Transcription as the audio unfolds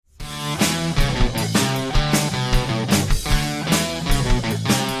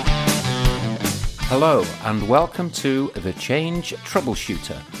Hello and welcome to The Change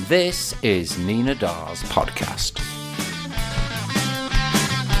Troubleshooter. This is Nina Dar's podcast.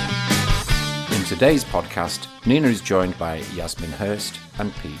 In today's podcast, Nina is joined by Yasmin Hurst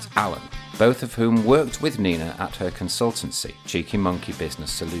and Pete Allen, both of whom worked with Nina at her consultancy, Cheeky Monkey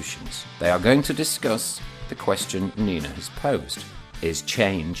Business Solutions. They are going to discuss the question Nina has posed: is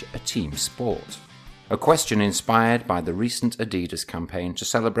change a team sport? A question inspired by the recent Adidas campaign to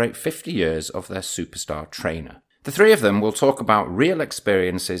celebrate 50 years of their superstar trainer. The three of them will talk about real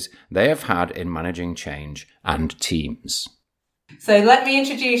experiences they have had in managing change and teams. So let me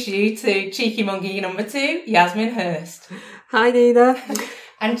introduce you to Cheeky Monkey number 2, Yasmin Hurst. Hi, Nina.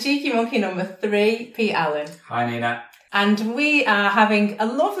 And Cheeky Monkey number 3, Pete Allen. Hi, Nina. And we are having a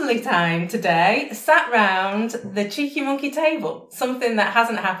lovely time today, sat round the Cheeky Monkey table, something that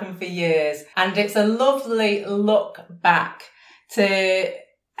hasn't happened for years. And it's a lovely look back to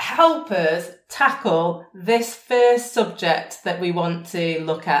help us tackle this first subject that we want to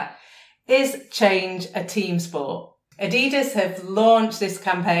look at. Is change a team sport? Adidas have launched this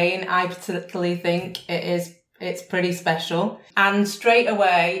campaign. I particularly think it's pretty special. And straight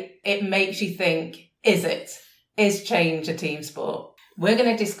away, it makes you think, is it? Is change a team sport? We're going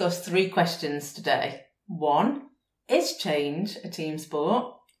to discuss 3 questions today. 1, is change a team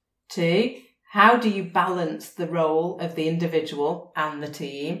sport? 2, how do you balance the role of the individual and the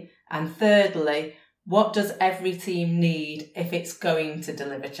team? And thirdly, what does every team need if it's going to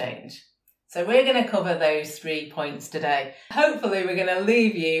deliver change? So we're going to cover those 3 points today. Hopefully we're going to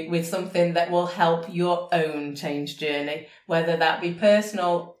leave you with something that will help your own change journey, whether that be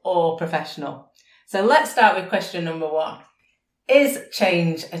personal or professional. So let's start with question number 1. Is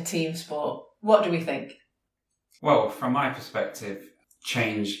change a team sport? What do we think? Well, from my perspective,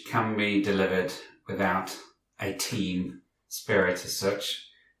 change can be delivered without a team spirit as such,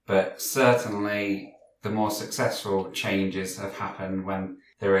 but certainly the more successful changes have happened when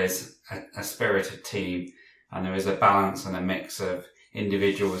there is a spirited team and there is a balance and a mix of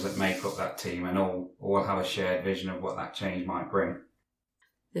individuals that make up that team and all have a shared vision of what that change might bring.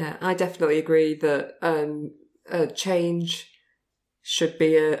 Yeah, I definitely agree that change should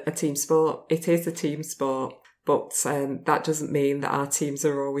be a team sport. It is a team sport, but that doesn't mean that our teams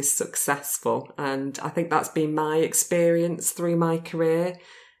are always successful. And I think that's been my experience through my career,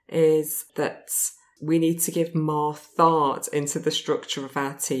 is that we need to give more thought into the structure of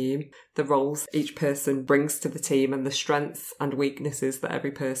our team, the roles each person brings to the team, and the strengths and weaknesses that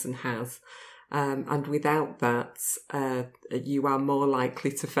every person has. And without that, you are more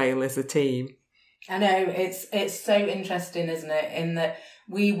likely to fail as a team. I know, it's so interesting, isn't it? In that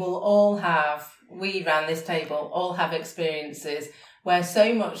we around this table all have experiences where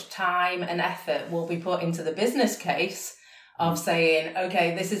so much time and effort will be put into the business case of saying,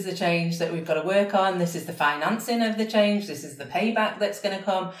 okay, this is the change that we've got to work on. This is the financing of the change. This is the payback that's going to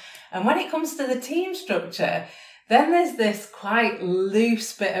come. And when it comes to the team structure, then there's this quite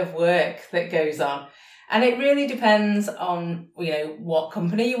loose bit of work that goes on. And it really depends on, what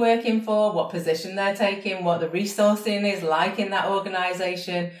company you're working for, what position they're taking, what the resourcing is like in that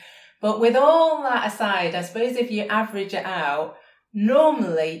organisation. But with all that aside, I suppose if you average it out,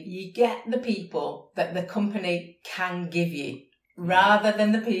 normally you get the people that the company can give you rather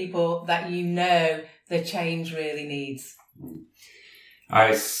than the people that the change really needs.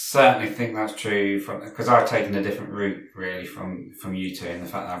 I certainly think that's true because I've taken a different route really from you two, in the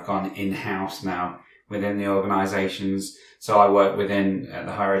fact that I've gone in-house now within the organisations. So I work within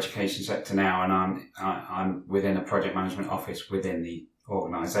the higher education sector now, and I'm within a project management office within the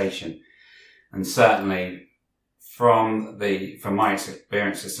organisation. And certainly from my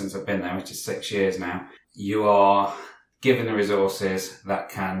experiences since I've been there, which is 6 years now, you are given the resources that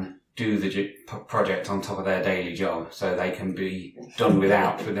can do the project on top of their daily job, so they can be done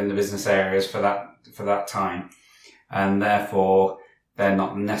within the business areas for that time, and therefore they're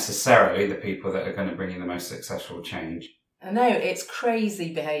not necessarily the people that are going to bring in the most successful change. I know, it's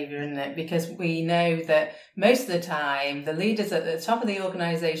crazy behaviour, isn't it? Because we know that most of the time the leaders at the top of the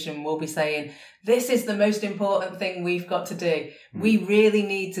organisation will be saying, this is the most important thing we've got to do. We really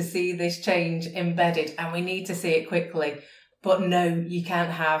need to see this change embedded and we need to see it quickly. But no, you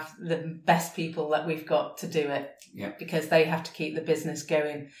can't have the best people that we've got to do it, because they have to keep the business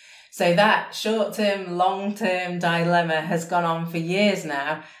going. So that short-term, long-term dilemma has gone on for years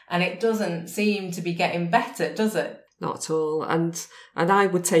now, and it doesn't seem to be getting better, does it? Not at all. And I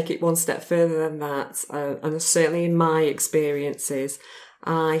would take it one step further than that. And certainly in my experiences,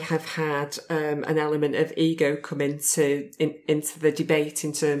 I have had an element of ego come into the debate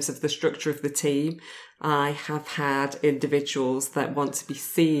in terms of the structure of the team. I have had individuals that want to be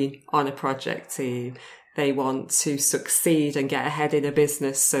seen on a project team. They want to succeed and get ahead in a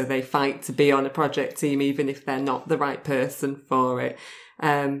business, so they fight to be on a project team even if they're not the right person for it.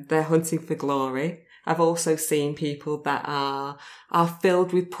 They're hunting for glory. I've also seen people that are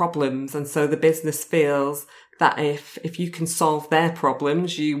filled with problems, and so the business feels that if you can solve their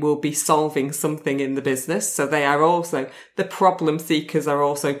problems, you will be solving something in the business. So they are also, the problem seekers are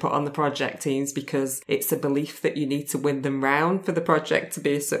also put on the project teams because it's a belief that you need to win them round for the project to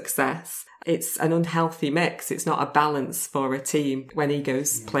be a success. It's an unhealthy mix. It's not a balance for a team when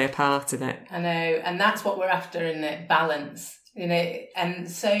egos play a part in it. I know, and that's what we're after, isn't it? Balance. You know, and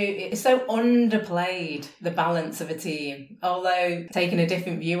so it's so underplayed, the balance of a team. Although taking a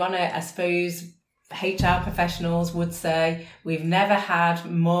different view on it, I suppose HR professionals would say we've never had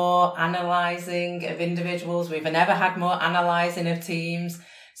more analysing of individuals, we've never had more analysing of teams,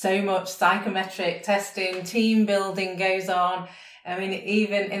 so much psychometric testing, team building goes on. I mean,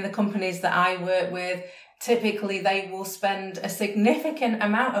 even in the companies that I work with, typically they will spend a significant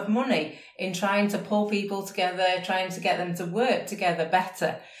amount of money in trying to pull people together, trying to get them to work together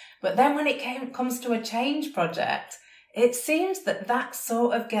better. But then when it comes to a change project, it seems that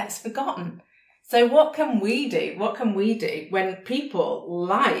sort of gets forgotten. So what can we do? What can we do when people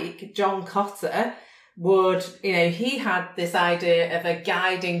like John Cotter would, he had this idea of a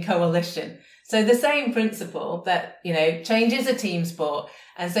guiding coalition. So the same principle that, change is a team sport.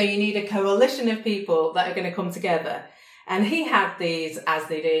 And so you need a coalition of people that are going to come together. And he had these, as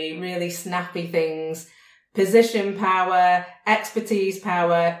they do, really snappy things: position power, expertise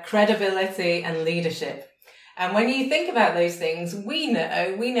power, credibility, and leadership. And when you think about those things, we know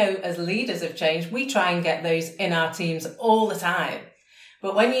as leaders of change, we try and get those in our teams all the time.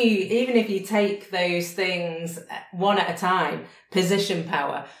 But even if you take those things one at a time, position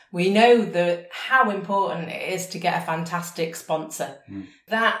power, we know how important it is to get a fantastic sponsor.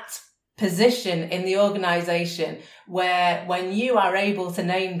 That position in the organisation where when you are able to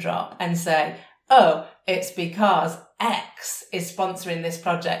name drop and say, oh, it's because X is sponsoring this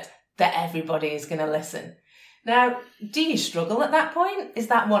project, that everybody is going to listen. Now, do you struggle at that point? Is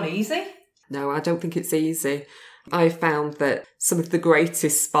that one easy? No, I don't think it's easy. I found that some of the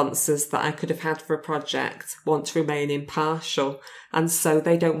greatest sponsors that I could have had for a project want to remain impartial, and so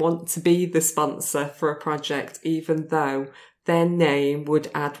they don't want to be the sponsor for a project, even though their name would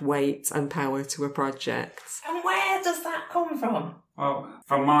add weight and power to a project. And where does that come from? Well,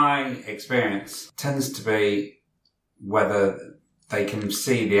 from my experience, it tends to be whether they can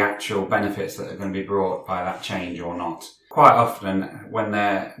see the actual benefits that are going to be brought by that change or not. Quite often, when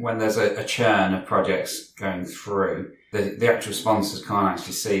there's a churn of projects going through, the actual sponsors can't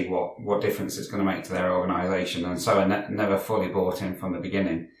actually see what difference it's going to make to their organisation, and so are never fully bought in from the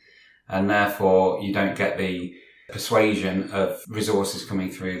beginning. And therefore, you don't get the persuasion of resources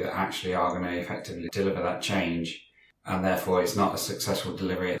coming through that actually are going to effectively deliver that change. And therefore, it's not a successful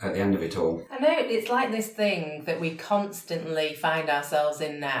delivery at the end of it all. I know, it's like this thing that we constantly find ourselves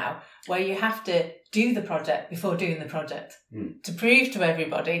in now, where you have to do the project before doing the project. To prove to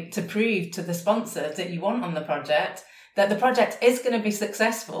everybody, to prove to the sponsor that you want on the project, that the project is going to be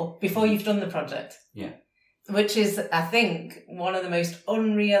successful before you've done the project. Yeah. Which is, I think, one of the most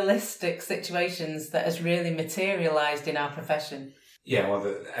unrealistic situations that has really materialised in our profession. Yeah,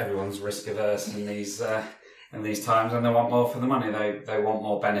 well, everyone's risk averse in these times, and they want more for the money. They want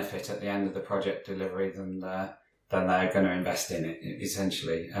more benefit at the end of the project delivery than they're going to invest in it,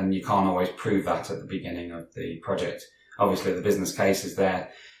 essentially. And you can't always prove that at the beginning of the project. Obviously, the business case is there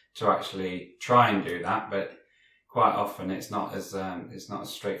to actually try and do that, but quite often it's not as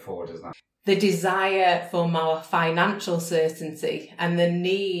straightforward as that. The desire for more financial certainty and the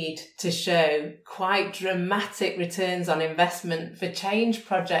need to show quite dramatic returns on investment for change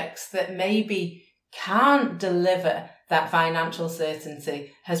projects that maybe can't deliver that financial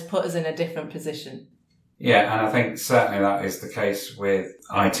certainty has put us in a different position. Yeah, and I think certainly that is the case with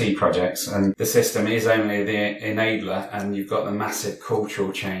IT projects, and the system is only the enabler, and you've got the massive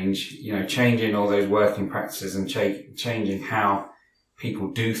cultural change, changing all those working practices and changing how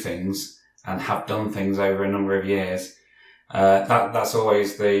people do things and have done things over a number of years. That's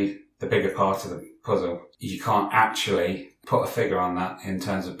always the bigger part of the puzzle. You can't actually put a figure on that in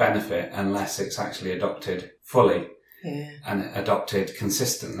terms of benefit unless it's actually adopted fully and adopted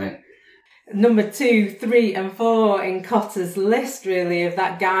consistently. number 2, 3 and 4 in Kotter's list, really, of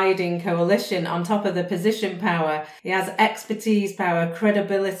that guiding coalition on top of the position power. He has expertise, power,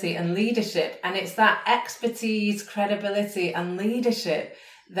 credibility and leadership. And it's that expertise, credibility and leadership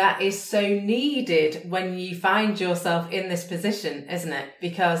that is so needed when you find yourself in this position, isn't it?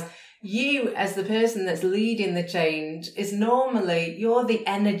 Because you, as the person that's leading the change, is normally, you're the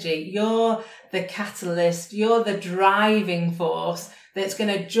energy, you're the catalyst, you're the driving force that's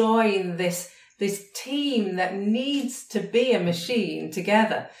going to join this team that needs to be a machine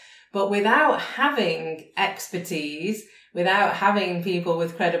together. But without having expertise, without having people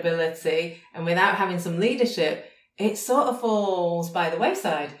with credibility, and without having some leadership, it sort of falls by the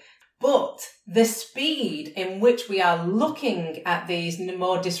wayside. But the speed in which we are looking at these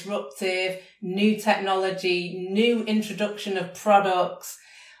more disruptive, new technology, new introduction of products,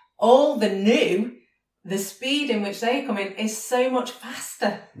 all the new, the speed in which they come in is so much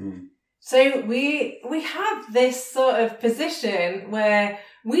faster. So we have this sort of position where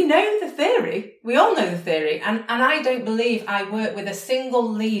we know the theory. We all know the theory. And I don't believe I work with a single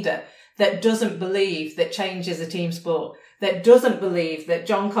leader that doesn't believe that change is a team sport, that doesn't believe that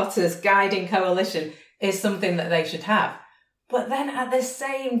John Kotter's guiding coalition is something that they should have. But then at the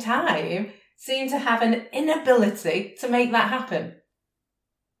same time, seem to have an inability to make that happen.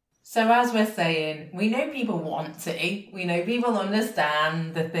 So as we're saying, we know people want to, we know people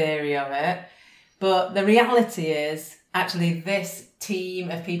understand the theory of it, but the reality is actually this team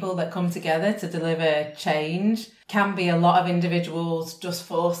of people that come together to deliver change can be a lot of individuals just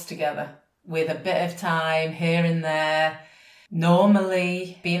forced together with a bit of time here and there,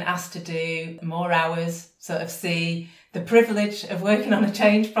 normally being asked to do more hours, sort of see the privilege of working on a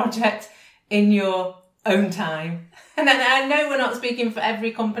change project in your own time. And I know we're not speaking for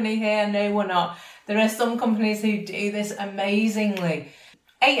every company here. No, we're not. There are some companies who do this amazingly.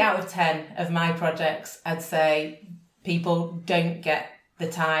 8 out of 10 of my projects, I'd say people don't get the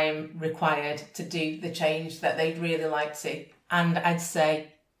time required to do the change that they'd really like to. And I'd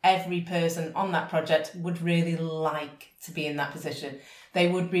say every person on that project would really like to be in that position. They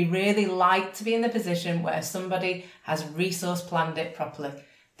would be really like to be in the position where somebody has resource planned it properly.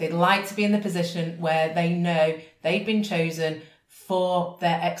 They'd like to be in the position where they know they've been chosen for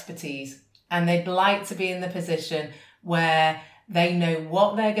their expertise. And they'd like to be in the position where they know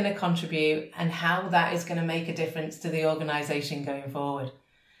what they're going to contribute and how that is going to make a difference to the organisation going forward.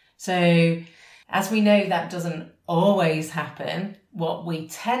 So, as we know, that doesn't always happen. What we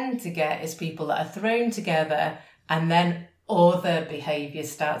tend to get is people that are thrown together and then other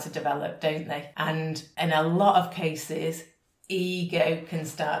behaviours start to develop, don't they? And in a lot of cases, ego can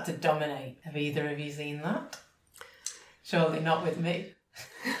start to dominate. Have either of you seen that? Surely not with me.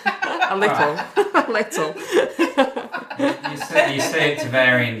 A little. A little. You see it to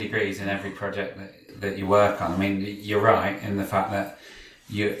varying degrees in every project that you work on. I mean, you're right in the fact that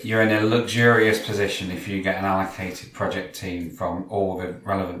you're in a luxurious position if you get an allocated project team from all the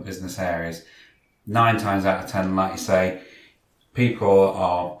relevant business areas. 9 times out of 10, like you say, people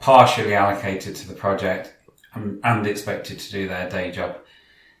are partially allocated to the project and expected to do their day job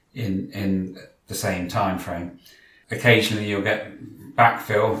in the same time frame. Occasionally you'll get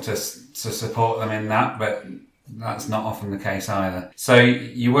backfill to support them in that, but that's not often the case either. So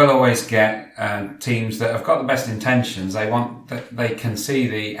you will always get teams that have got the best intentions. They can see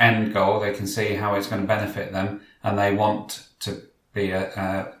the end goal, they can see how it's going to benefit them, and they want to be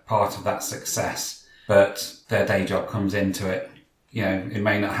a part of that success. But their day job comes into it. You know, it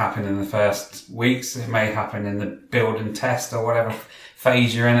may not happen in the first weeks, it may happen in the build and test or whatever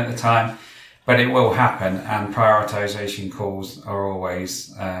phase you're in at the time, but it will happen, and prioritization calls are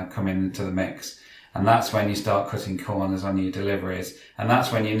always coming into the mix. And that's when you start cutting corners on your deliveries. And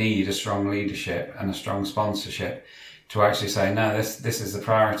that's when you need a strong leadership and a strong sponsorship to actually say, no, this is the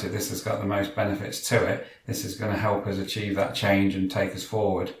priority. This has got the most benefits to it. This is going to help us achieve that change and take us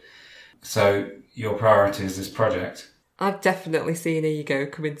forward. So your priority is this project. I've definitely seen ego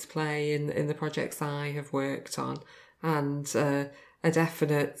come into play in the projects I have worked on, and a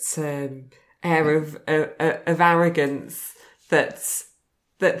definite air of arrogance that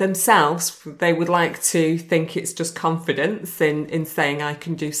themselves, they would like to think it's just confidence in saying I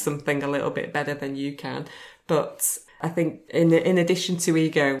can do something a little bit better than you can. But I think in addition to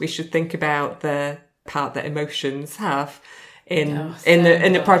ego, we should think about the part that emotions have in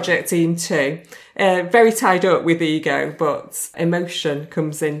the project team too. Very tied up with ego, but emotion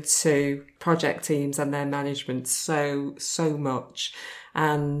comes into project teams and their management so much.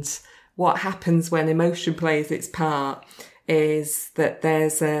 And what happens when emotion plays its part is that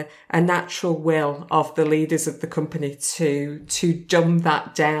there's a natural will of the leaders of the company to dumb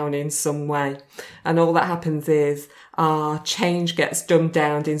that down in some way. And all that happens is our change gets dumbed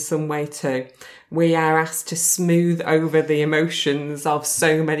down in some way too. We are asked to smooth over the emotions of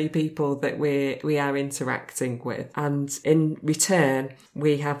so many people that we are interacting with. And in return,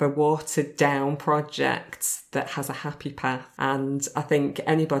 we have a watered down project that has a happy path. And I think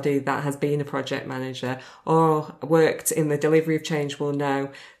anybody that has been a project manager or worked in the delivery of change will know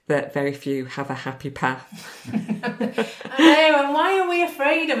that very few have a happy path. I know, and why are we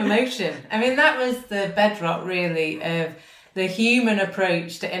afraid of emotion? I mean, that was the bedrock, really, of the human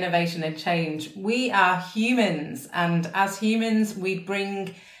approach to innovation and change. We are humans, and as humans, we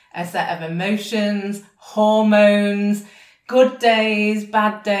bring a set of emotions, hormones, good days,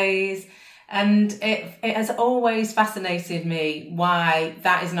 bad days, and it has always fascinated me why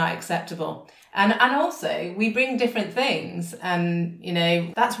that is not acceptable. And also, we bring different things, and, you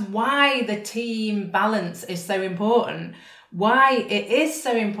know, that's why the team balance is so important, why it is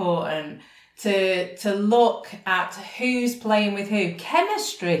so important to look at who's playing with who.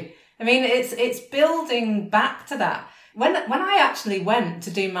 Chemistry. I mean, it's building back to that. When I actually went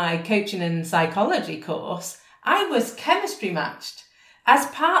to do my coaching and psychology course, I was chemistry matched as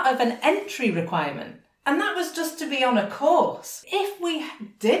part of an entry requirement. And that was just to be on a course. If we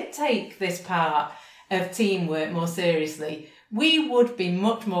did take this part of teamwork more seriously, we would be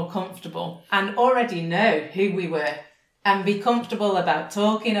much more comfortable and already know who we were and be comfortable about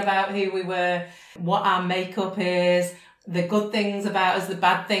talking about who we were, what our makeup is, the good things about us, the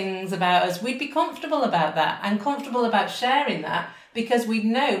bad things about us. We'd be comfortable about that and comfortable about sharing that because we'd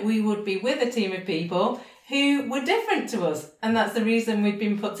know we would be with a team of people who were different to us. And that's the reason we'd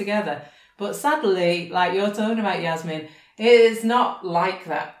been put together. But sadly, like you're talking about, Yasmin, it is not like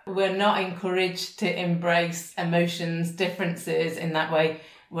that. We're not encouraged to embrace emotions, differences in that way.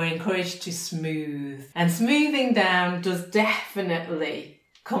 We're encouraged to smooth. And smoothing down does definitely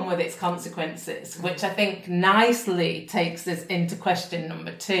come with its consequences, which I think nicely takes us into question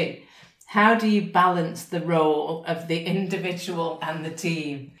number 2. How do you balance the role of the individual and the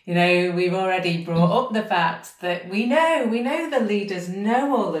team? You know, we've already brought up the fact that we know the leaders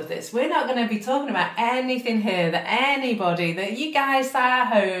know all of this. We're not going to be talking about anything here that anybody, that you guys sat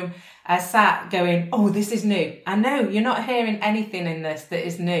at home are sat going, oh, this is new. I know you're not hearing anything in this that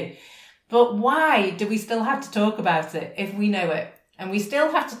is new. But why do we still have to talk about it if we know it? And we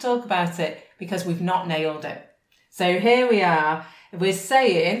still have to talk about it because we've not nailed it. So here we are. We're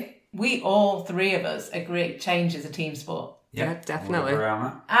saying, we all 3 of us agree change is a team sport. Yeah, definitely.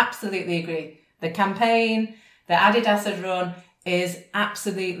 Absolutely agree. The campaign that Adidas had run is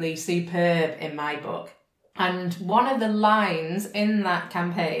absolutely superb in my book. And one of the lines in that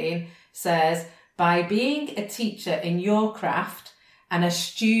campaign says, by being a teacher in your craft and a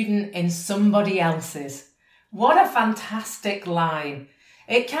student in somebody else's. What a fantastic line.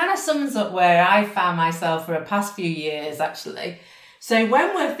 It kind of sums up where I found myself for the past few years, actually. So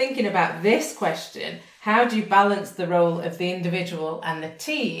when we're thinking about this question, how do you balance the role of the individual and the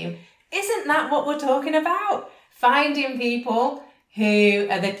team? Isn't that what we're talking about? Finding people who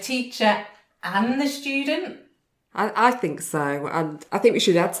are the teacher and the student? I think so. And I think we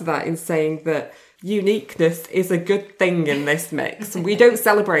should add to that in saying that uniqueness is a good thing in this mix. We don't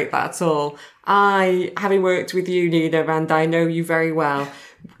celebrate that at all. Having worked with you, Nina, and I know you very well,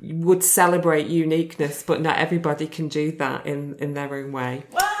 would celebrate uniqueness, but not everybody can do that in their own way.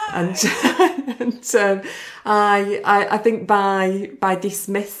 And I think by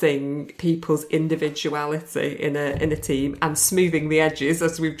dismissing people's individuality in a team and smoothing the edges,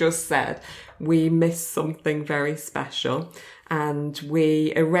 as we've just said, we miss something very special. And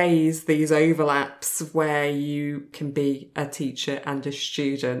we erase these overlaps where you can be a teacher and a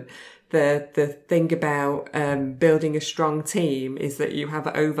student. The thing about building a strong team is that you have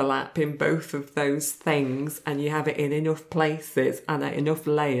overlap in both of those things, and you have it in enough places and at enough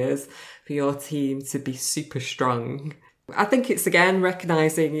layers for your team to be super strong. I think it's, again,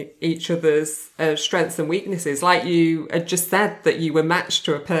 recognising each other's strengths and weaknesses. Like you had just said, that you were matched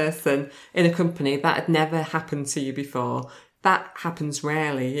to a person in a company that had never happened to you before. That happens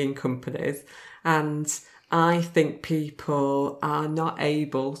rarely in companies. And I think people are not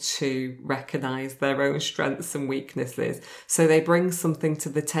able to recognise their own strengths and weaknesses. So they bring something to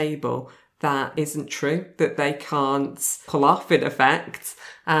the table that isn't true, that they can't pull off, in effect,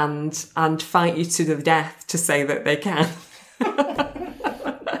 and fight you to the death to say that they can.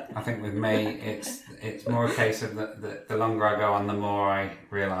 I think with me, it's more a case of the longer I go on, the more I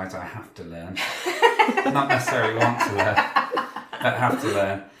realise I have to learn. Not necessarily want to learn, but have to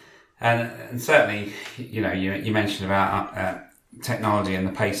learn. And certainly, you know, you mentioned about technology and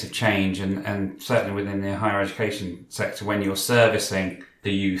the pace of change, and certainly within the higher education sector, when you're servicing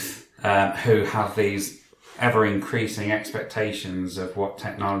the youth who have these ever increasing expectations of what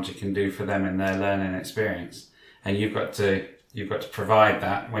technology can do for them in their learning experience, and you've got to provide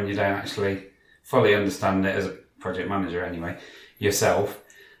that when you don't actually fully understand it as a project manager anyway yourself.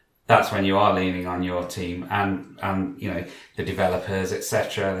 That's when you are leaning on your team and you know, the developers,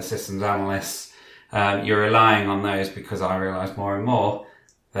 etc., the systems analysts. You're relying on those, because I realise more and more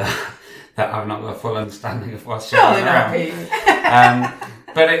that I've not got a full understanding of what's going around.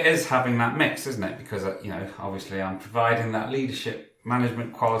 But it is having that mix, isn't it? Because, you know, obviously I'm providing that leadership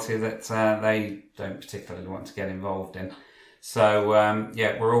management quality that they don't particularly want to get involved in. So,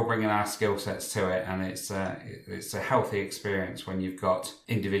 yeah, we're all bringing our skill sets to it, and it's a healthy experience when you've got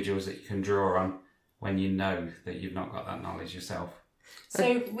individuals that you can draw on when you know that you've not got that knowledge yourself.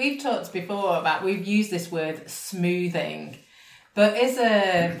 So we've talked before about, we've used this word smoothing, but is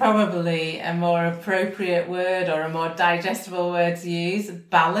there probably a more appropriate word or a more digestible word to use?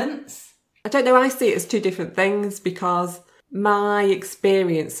 Balance? I don't know, I see it as two different things, because my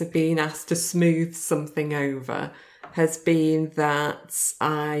experience of being asked to smooth something over has been that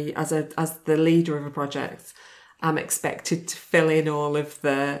I, as the leader of a project, I'm expected to fill in all of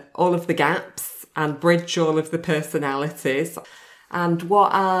the gaps and bridge all of the personalities. And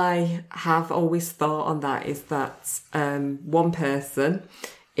what I have always thought on that is that one person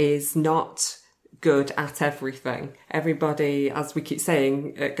is not good at everything. Everybody, as we keep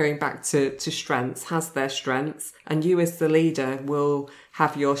saying, going back to strengths, has their strengths, and you as the leader will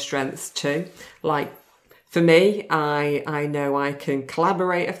have your strengths too. Like, for me, I know I can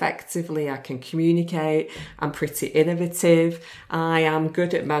collaborate effectively, I can communicate, I'm pretty innovative, I am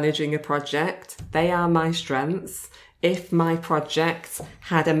good at managing a project. They are my strengths. If my project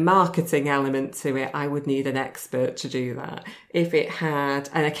had a marketing element to it, I would need an expert to do that. If it had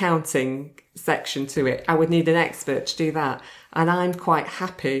an accounting section to it, I would need an expert to do that. And I'm quite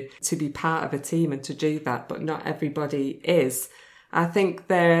happy to be part of a team and to do that, but not everybody is. I think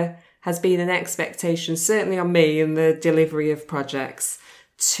there has been an expectation, certainly on me in the delivery of projects,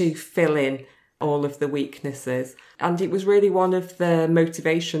 to fill in all of the weaknesses. And it was really one of the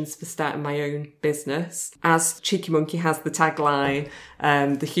motivations for starting my own business. As Cheeky Monkey has the tagline,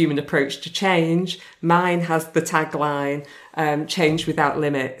 the human approach to change, mine has the tagline, change without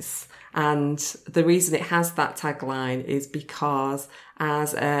limits. And the reason it has that tagline is because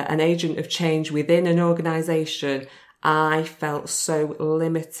as an agent of change within an organisation, I felt so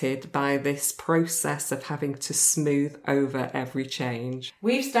limited by this process of having to smooth over every change.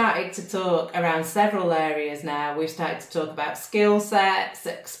 We've started to talk around several areas now. We've started to talk about skill sets,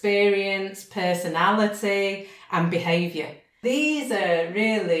 experience, personality, and behaviour. These are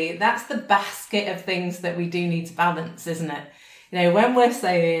really, that's the basket of things that we do need to balance, isn't it? You know, when we're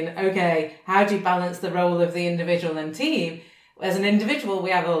saying, okay, how do you balance the role of the individual and team? As an individual,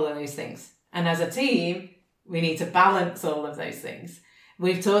 we have all of those things. And as a team, we need to balance all of those things.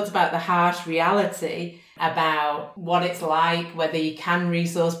 We've talked about the harsh reality about what it's like, whether you can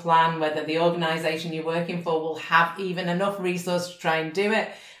resource plan, whether the organisation you're working for will have even enough resource to try and do it.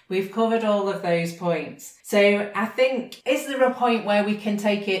 We've covered all of those points. So I think, is there a point where we can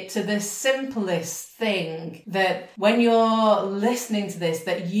take it to the simplest thing that when you're listening to this,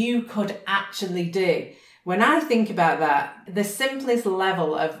 that you could actually do? When I think about that, the simplest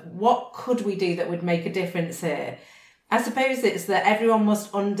level of what could we do that would make a difference here, I suppose it's that everyone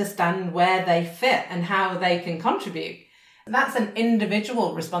must understand where they fit and how they can contribute. That's an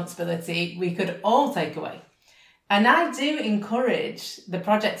individual responsibility we could all take away. And I do encourage the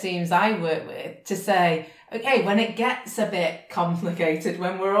project teams I work with to say, okay, when it gets a bit complicated,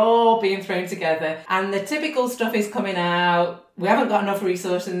 when we're all being thrown together and the typical stuff is coming out, we haven't got enough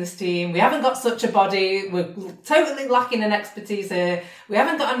resource in this team, we haven't got such a body, we're totally lacking in expertise here, we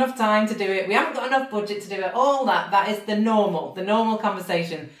haven't got enough time to do it, we haven't got enough budget to do it, all that is the normal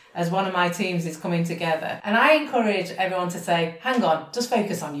conversation as one of my teams is coming together. And I encourage everyone to say, hang on, just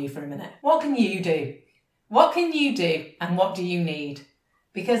focus on you for a minute. What can you do? What can you do and what do you need?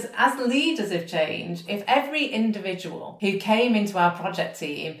 Because as leaders of change, if every individual who came into our project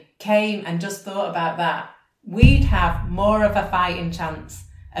team came and just thought about that, we'd have more of a fighting chance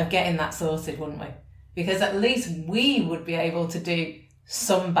of getting that sorted, wouldn't we? Because at least we would be able to do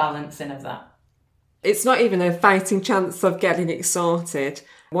some balancing of that. It's not even a fighting chance of getting it sorted.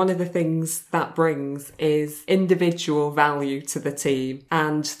 One of the things that brings is individual value to the team.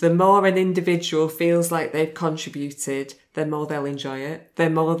 And the more an individual feels like they've contributed, the more they'll enjoy it, the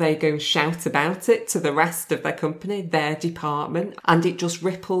more they go and shout about it to the rest of their company, their department, and it just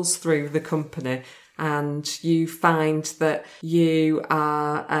ripples through the company. And you find that you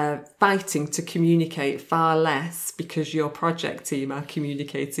are fighting to communicate far less because your project team are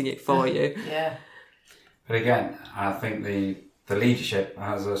communicating it for you. Yeah. But again, I think the leadership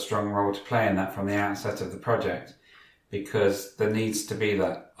has a strong role to play in that from the outset of the project, because there needs to be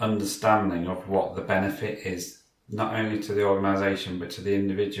that understanding of what the benefit is, not only to the organisation but to the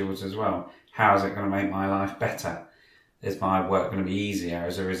individuals as well. How is it going to make my life better? Is my work going to be easier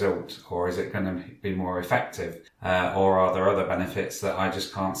as a result, or is it going to be more effective? Or are there other benefits that I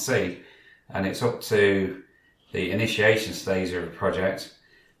just can't see? And it's up to the initiation stage of a project,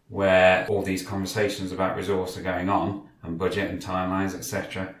 where all these conversations about resource are going on, and budget and timelines,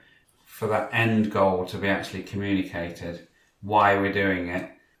 etc., for that end goal to be actually communicated, why we're doing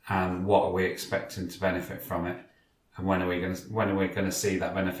it and what are we expecting to benefit from it, and when are we going to see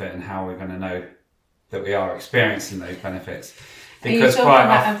that benefit, and how are we going to know that we are experiencing those benefits. Because are you talking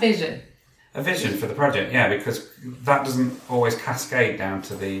about a vision? A vision for the project, yeah, because that doesn't always cascade down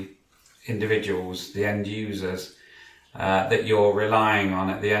to the individuals, the end users, that you're relying on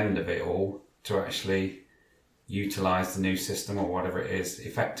at the end of it all to actually utilise the new system or whatever it is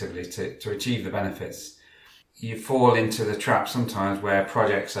effectively to achieve the benefits. You fall into the trap sometimes where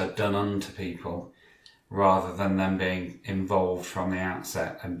projects are done unto people, rather than them being involved from the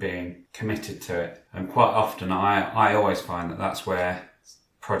outset and being committed to it. And quite often I always find that that's where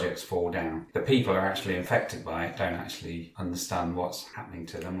projects fall down. The people are actually affected by it don't actually understand what's happening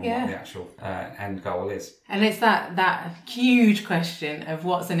to them or what the actual end goal is. And it's that huge question of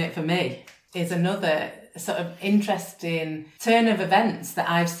what's in it for me is another sort of interesting turn of events that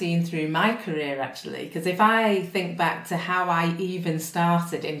I've seen through my career, actually. Because if I think back to how I even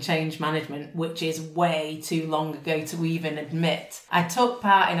started in change management, which is way too long ago to even admit, I took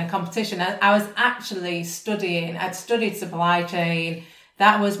part in a competition. I was actually I'd studied supply chain.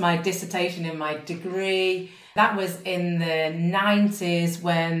 That was my dissertation in my degree. That was in the 90s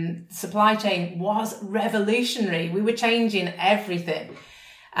when supply chain was revolutionary. We were changing everything.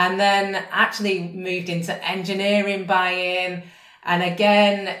 And then actually moved into engineering buy-in. And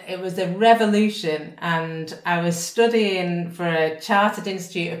again, it was a revolution. And I was studying for a Chartered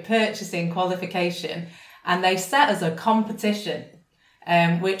Institute of Purchasing qualification. And they set us a competition,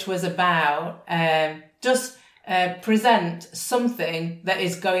 which was about present something that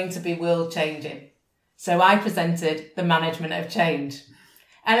is going to be world-changing. So I presented the management of change.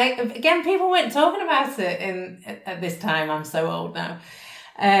 And again, people weren't talking about it at this time. I'm so old now.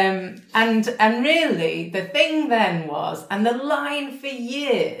 And really the thing then was, and the line for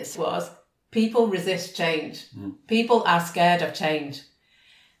years was, people resist change. People are scared of change.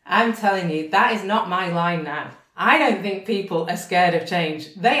 I'm telling you, that is not my line now. I don't think people are scared of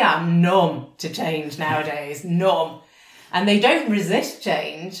change. They are numb to change nowadays, numb. And they don't resist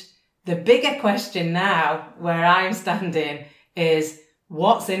change. The bigger question now, where I'm standing, is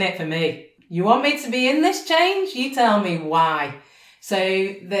what's in it for me? You want me to be in this change? You tell me why. So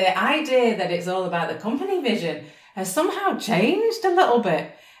the idea that it's all about the company vision has somehow changed a little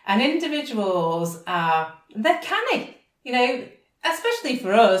bit. And individuals they're canny. You know, especially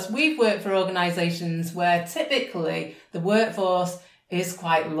for us, we've worked for organisations where typically the workforce is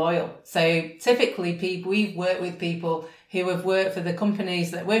quite loyal. So typically we've worked with people who have worked for the companies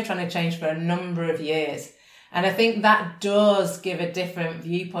that we're trying to change for a number of years. And I think that does give a different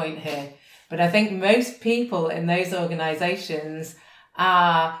viewpoint here. But I think most people in those organisations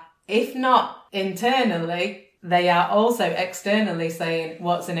are, if not internally, they are also externally saying,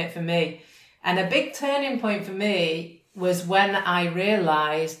 what's in it for me? And a big turning point for me was when I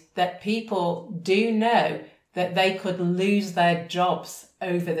realised that people do know that they could lose their jobs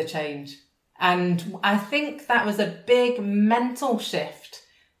over the change. And I think that was a big mental shift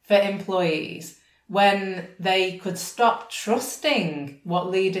for employees when they could stop trusting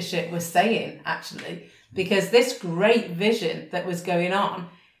what leadership was saying, actually, because this great vision that was going on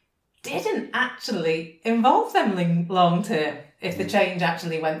didn't actually involve them long term if the change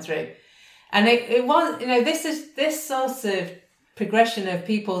actually went through. And it was, you know, this sort of progression of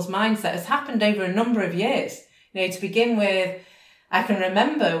people's mindset has happened over a number of years. You know, to begin with, I can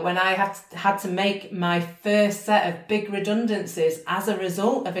remember when I had to make my first set of big redundancies as a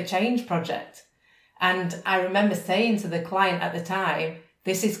result of a change project. And I remember saying to the client at the time,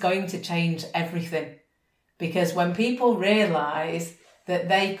 this is going to change everything. Because when people realise that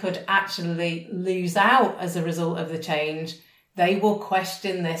they could actually lose out as a result of the change, they will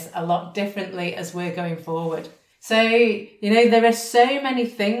question this a lot differently as we're going forward. So, you know, there are so many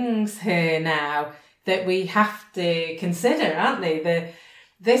things here now that we have to consider, aren't they?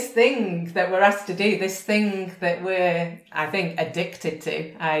 This thing that we're asked to do, this thing that we're, I think, addicted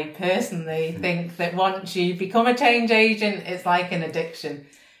to. I personally think that once you become a change agent, it's like an addiction,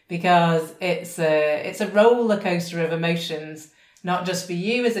 because it's a roller coaster of emotions, not just for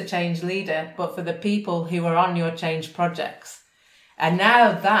you as a change leader, but for the people who are on your change projects. And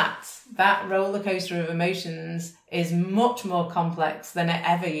now that roller coaster of emotions is much more complex than it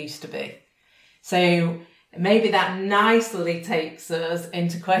ever used to be. So maybe that nicely takes us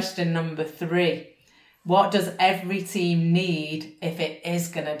into question number 3. What does every team need if it is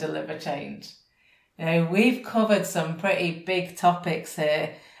going to deliver change? We've covered some pretty big topics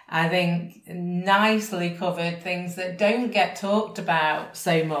here. I think nicely covered things that don't get talked about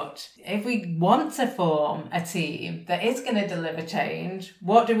so much. If we want to form a team that is going to deliver change,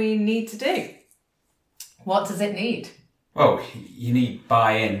 what do we need to do? What does it need? Well, you need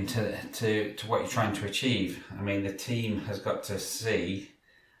buy-in to what you're trying to achieve. I mean, the team has got to see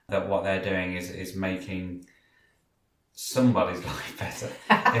that what they're doing is making somebody's life better,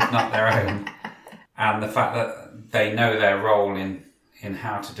 if not their own. And the fact that they know their role in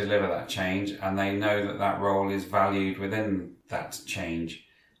how to deliver that change, and they know that that role is valued within that change,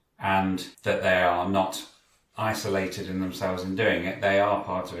 and that they are not isolated in themselves in doing it. They are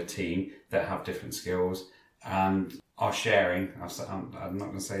part of a team that have different skills and are sharing, I'm not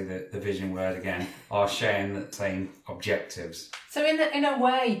going to say the vision word again, are sharing the same objectives. So in a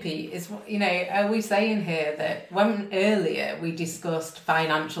way, Pete, are we saying here that when earlier we discussed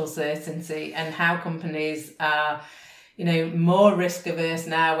financial certainty and how companies are, more risk averse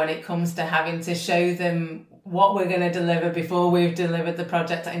now when it comes to having to show them what we're going to deliver before we've delivered the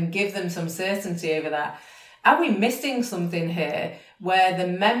project and give them some certainty over that? Are we missing something here where the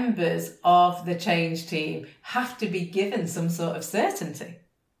members of the change team have to be given some sort of certainty?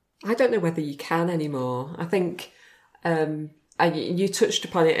 I don't know whether you can anymore. I think you touched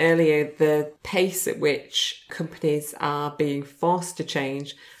upon it earlier, the pace at which companies are being forced to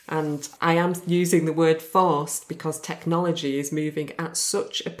change. And I am using the word forced because technology is moving at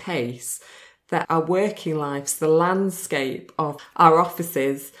such a pace that our working lives, the landscape of our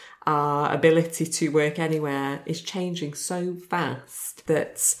offices, our ability to work anywhere is changing so fast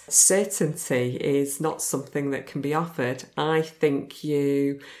that certainty is not something that can be offered. I think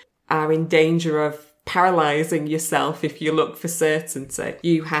you are in danger of paralysing yourself if you look for certainty.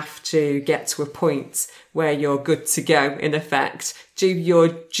 You have to get to a point where you're good to go, in effect. Do your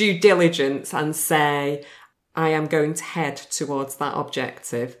due diligence and say, I am going to head towards that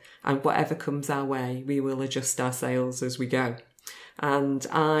objective, and whatever comes our way, we will adjust our sails as we go. And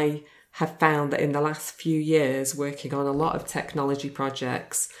I have found that in the last few years, working on a lot of technology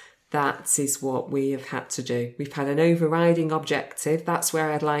projects, that is what we have had to do. We've had an overriding objective. That's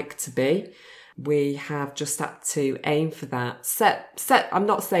where I'd like to be. We have just had to aim for that. Set. I'm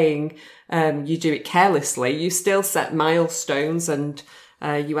not saying you do it carelessly. You still set milestones, and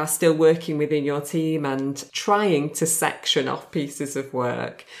you are still working within your team and trying to section off pieces of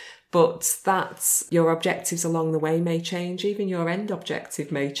work. But that's your objectives along the way may change. Even your end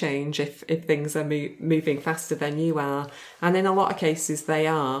objective may change if things are moving faster than you are. And in a lot of cases they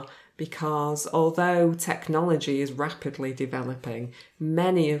are, because although technology is rapidly developing,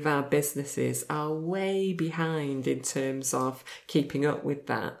 many of our businesses are way behind in terms of keeping up with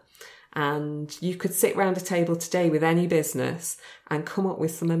that. And you could sit round a table today with any business and come up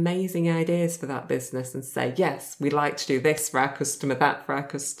with some amazing ideas for that business and say, yes, we like to do this for our customer, that for our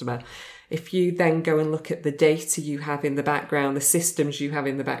customer. If you then go and look at the data you have in the background, the systems you have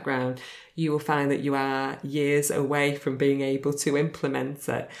in the background, you will find that you are years away from being able to implement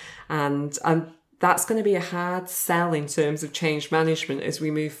it. And that's going to be a hard sell in terms of change management as we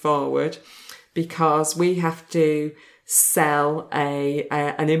move forward, because we have to sell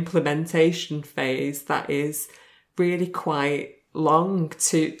an implementation phase that is really quite long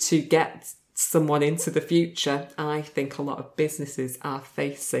to get someone into the future. I think a lot of businesses are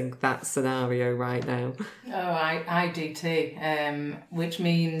facing that scenario right now. Oh, I do too. Which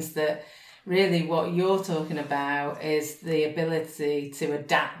means that really what you're talking about is the ability to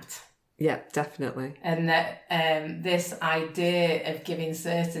adapt. Yeah, definitely. And that this idea of giving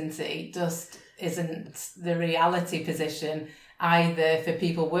certainty just isn't the reality position either for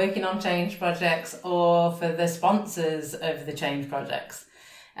people working on change projects or for the sponsors of the change projects.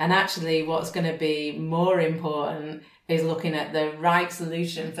 And actually what's going to be more important is looking at the right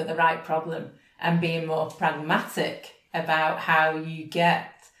solution for the right problem and being more pragmatic about how you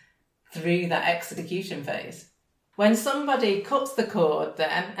get through that execution phase. When somebody cuts the cord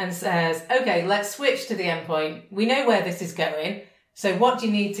then and says, okay, let's switch to the endpoint. We know where this is going. So what do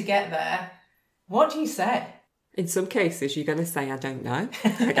you need to get there? what do you say? In some cases, you're going to say, I don't know,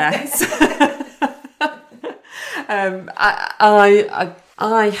 I guess.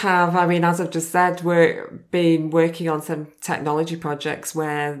 I have, as I've just said, been working on some technology projects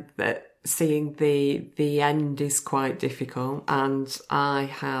where seeing the end is quite difficult, and I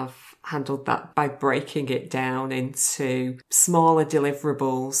have handled that by breaking it down into smaller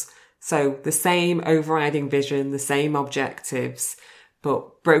deliverables. So the same overriding vision, the same objectives,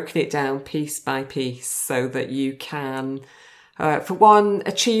 but broken it down piece by piece so that you can, for one,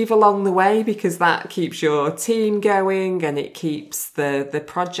 achieve along the way, because that keeps your team going and it keeps the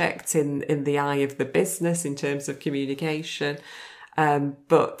project in the eye of the business in terms of communication.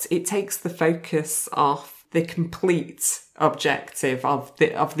 But it takes the focus off the complete objective of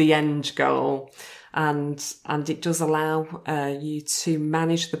the end goal. And it does allow you to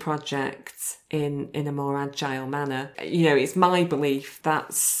manage the project in a more agile manner. It's my belief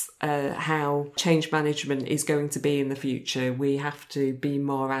that's how change management is going to be in the future. We have to be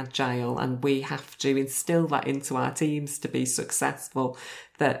more agile, and we have to instill that into our teams to be successful,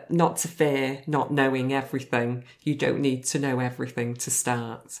 that not to fear not knowing everything. You don't need to know everything to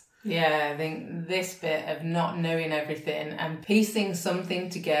start. Yeah, I think this bit of not knowing everything and piecing something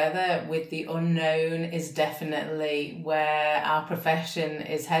together with the unknown is definitely where our profession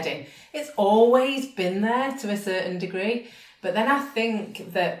is heading. It's always been there to a certain degree, but then I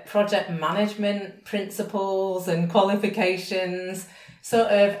think that project management principles and qualifications sort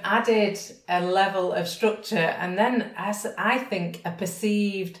of added a level of structure, and then as I think a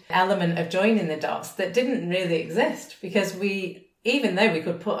perceived element of joining the dots that didn't really exist, because even though we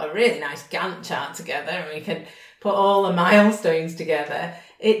could put a really nice Gantt chart together and we could put all the milestones together,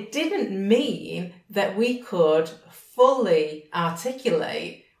 it didn't mean that we could fully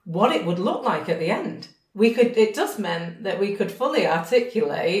articulate what it would look like at the end. It just meant that we could fully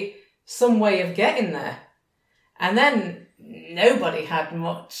articulate some way of getting there. And then nobody had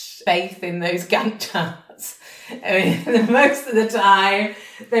much faith in those Gantt charts. Most of the time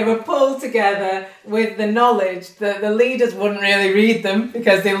they were pulled together with the knowledge that the leaders wouldn't really read them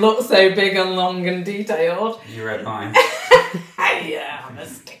because they look so big and long and detailed. You read mine. Yeah, I'm a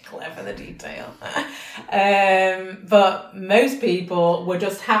stickler for the detail. But most people were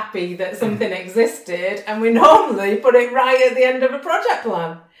just happy that something existed, and we normally put it right at the end of a project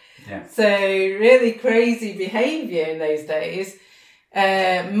plan. Yeah. So really crazy behaviour in those days.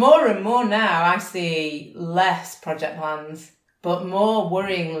 More and more now I see less project plans, but more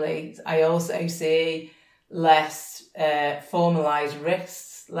worryingly I also see less formalised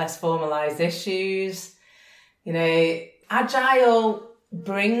risks, less formalised issues. Agile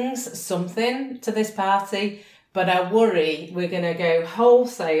brings something to this party, but I worry we're going to go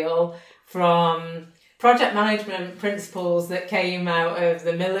wholesale from project management principles that came out of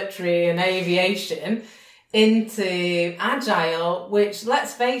the military and aviation into agile, which,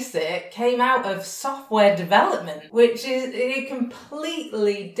 let's face it, came out of software development, which is in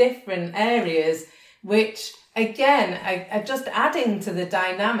completely different areas, which again are just adding to the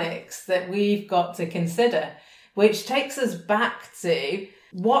dynamics that we've got to consider, which takes us back to,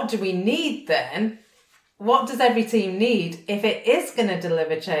 what do we need then? What does every team need if it is going to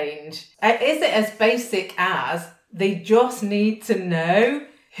deliver change? Is it as basic as they just need to know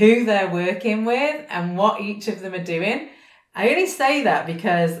who they're working with and what each of them are doing? I only say that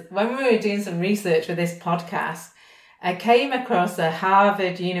because when we were doing some research for this podcast, I came across a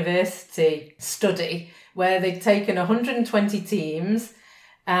Harvard University study where they'd taken 120 teams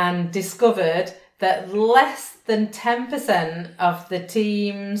and discovered that less than 10% of the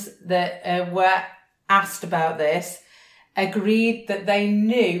teams that were asked about this agreed that they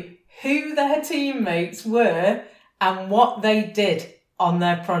knew who their teammates were and what they did on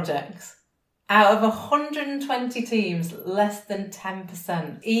their projects. Out of 120 teams, less than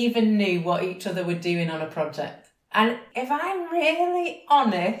 10% even knew what each other were doing on a project. And if I'm really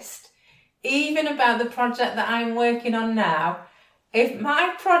honest, even about the project that I'm working on now, if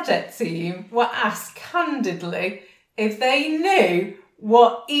my project team were asked candidly if they knew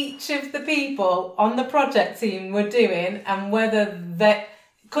what each of the people on the project team were doing and whether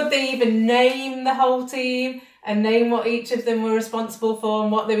could they even name the whole team and name what each of them were responsible for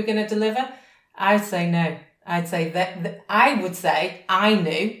and what they were going to deliver, I'd say no. I'd say that I would say I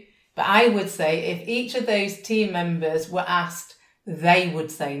knew, but I would say if each of those team members were asked, they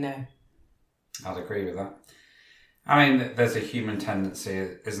would say no. I'd agree with that. I mean, there's a human tendency,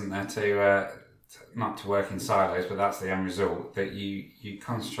 isn't there, to not to work in silos, but that's the end result, that you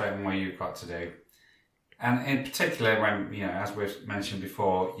concentrate on what you've got to do. And in particular, when, as we've mentioned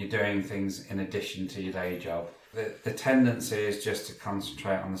before, you're doing things in addition to your day job. The tendency is just to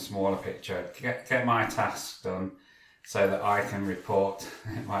concentrate on the smaller picture, get my tasks done so that I can report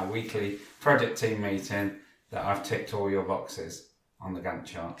at my weekly project team meeting that I've ticked all your boxes on the Gantt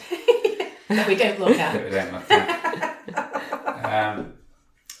chart. That we don't look at. That we don't look at.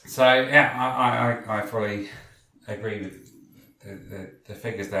 I fully agree with the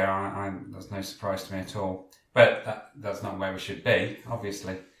figures there. There's no surprise to me at all. But that's not where we should be,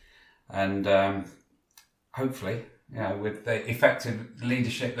 obviously. And hopefully, with the effective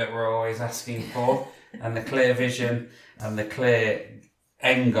leadership that we're always asking for, and the clear vision and the clear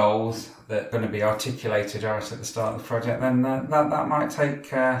end goals that are going to be articulated right at the start of the project, then that might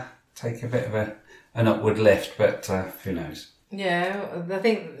take a bit of an upward lift, but who knows? Yeah, I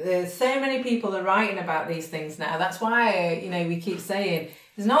think there's so many people are writing about these things now. That's why, we keep saying,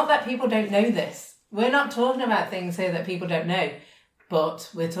 it's not that people don't know this. We're not talking about things here that people don't know, but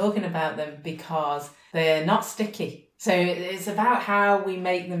we're talking about them because they're not sticky. So it's about how we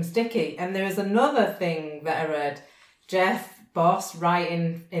make them sticky. And there was another thing that I read, Jeff Boss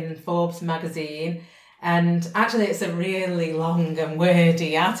writing in Forbes magazine, and actually it's a really long and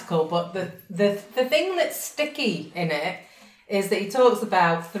wordy article, but the thing that's sticky in it is that he talks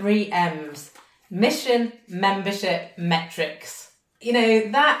about 3 M's: mission, membership, metrics.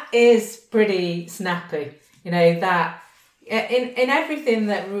 That is pretty snappy. That in everything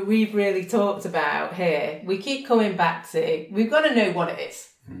that we've really talked about here, we keep coming back to, we've got to know what it is.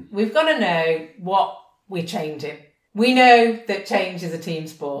 We've got to know what we're changing. We know that change is a team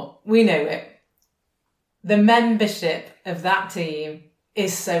sport. We know it. The membership of that team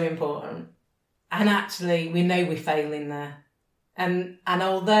is so important. And actually, we know we're failing there. And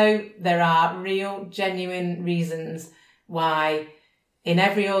although there are real, genuine reasons why in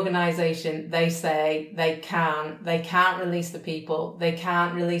every organisation they say they can't release the people, they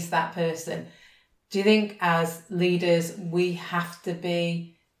can't release that person, do you think as leaders we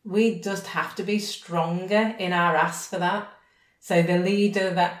just have to be stronger in our ask for that? So the leader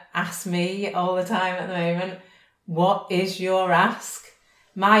that asks me all the time at the moment, what is your ask?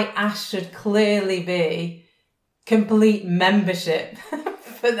 My ask should clearly be complete membership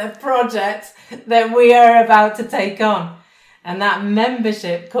for the project that we are about to take on. And that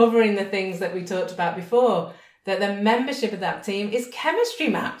membership covering the things that we talked about before, that the membership of that team is chemistry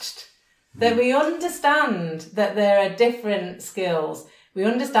matched, that we understand that there are different skills. We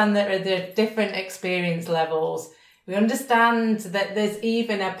understand that there are different experience levels. We understand that there's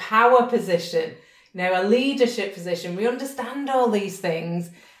even a power position, a leadership position. We understand all these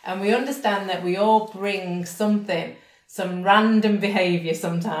things, and we understand that we all bring something, some random behaviour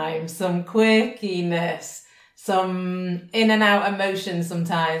sometimes, some quirkiness, some in and out emotions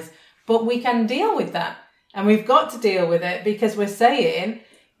sometimes, but we can deal with that. And we've got to deal with it because we're saying,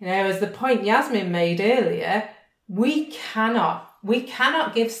 as the point Yasmin made earlier, we cannot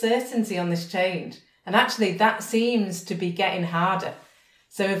give certainty on this change. And actually that seems to be getting harder.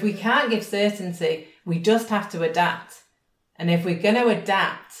 So if we can't give certainty, we just have to adapt. And if we're going to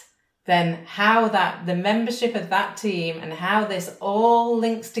adapt, then how the membership of that team and how this all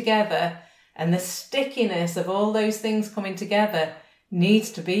links together and the stickiness of all those things coming together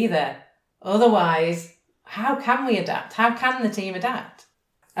needs to be there. Otherwise, how can we adapt? How can the team adapt?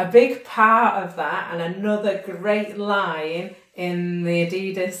 A big part of that, and another great line in the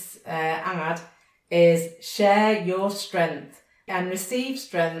Adidas ad, is share your strength and receive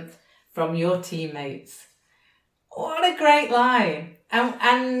strength from your teammates. What a great line.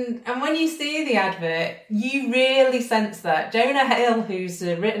 And when you see the advert, you really sense that. Jonah Hill, who's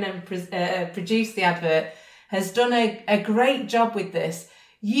written and produced the advert, has done a great job with this.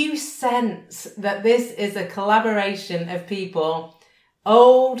 You sense that this is a collaboration of people,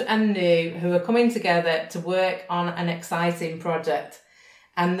 old and new, who are coming together to work on an exciting project,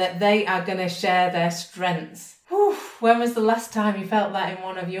 and that they are going to share their strengths. Whew, when was the last time you felt that in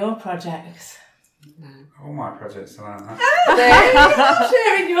one of your projects? All my projects are like that.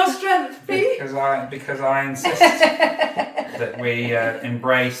 Sharing your strength, Pete. Because I insist that we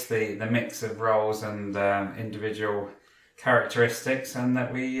embrace the mix of roles and individual characteristics, and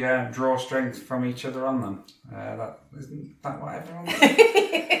that we draw strength from each other on them. Isn't that what everyone does?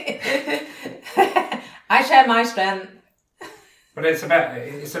 I share my strength. But it's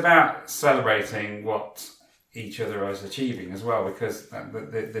about celebrating what each other is achieving as well, because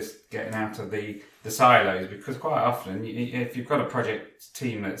this getting out of the silos, because quite often if you've got a project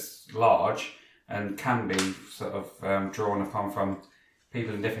team that's large and can be sort of drawn upon from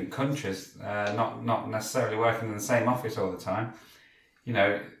people in different countries, not necessarily working in the same office all the time,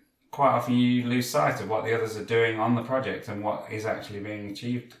 quite often you lose sight of what the others are doing on the project and what is actually being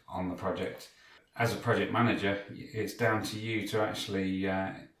achieved on the project. As a project manager, it's down to you to actually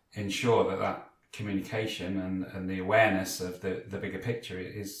ensure that communication and the awareness of the bigger picture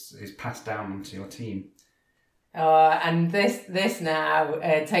is passed down to your team. And this now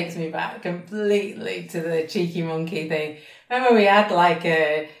takes me back completely to the Cheeky Monkey thing. Remember we had like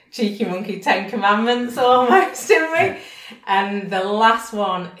a Cheeky Monkey 10 Commandments almost, didn't we? And the last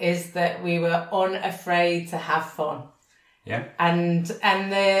one is that we were unafraid to have fun. Yeah. And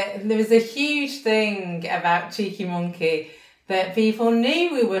there was a huge thing about Cheeky Monkey that people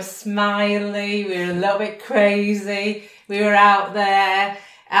knew we were smiley, we were a little bit crazy, we were out there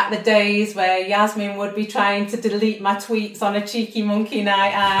at the days where Yasmin would be trying to delete my tweets on a Cheeky Monkey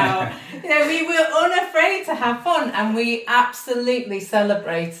night out. We were unafraid to have fun, and we absolutely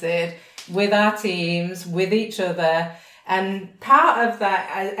celebrated with our teams, with each other. And part of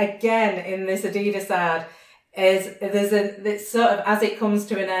that, again, in this Adidas ad, is it's sort of, as it comes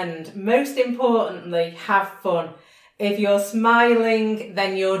to an end, most importantly, have fun. If you're smiling,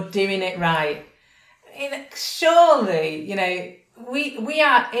 then you're doing it right. Surely, we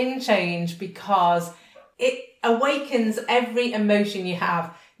are in change because it awakens every emotion you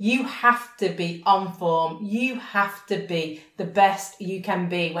have. You have to be on form. You have to be the best you can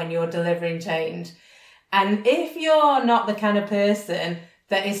be when you're delivering change. And if you're not the kind of person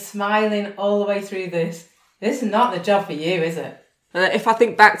that is smiling all the way through this is not the job for you, is it? If I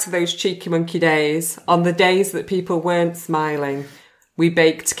think back to those Cheeky Monkey days, on the days that people weren't smiling, we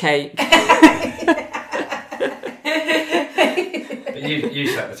baked cake. But you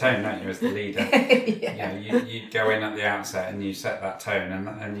set the tone, don't you, as the leader? Yeah. You go in at the outset and you set that tone,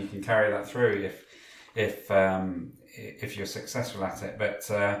 and you can carry that through if you're successful at it. But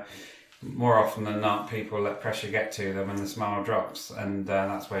more often than not, people let pressure get to them and the smile drops, and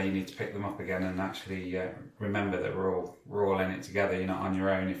that's where you need to pick them up again and actually remember that we're all in it together. You're not on your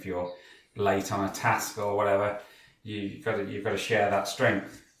own. If you're late on a task or whatever, you've got to share that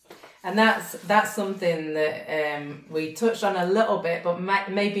strength. And that's something that we touched on a little bit, but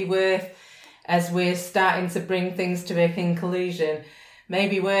maybe worth, as we're starting to bring things to a conclusion,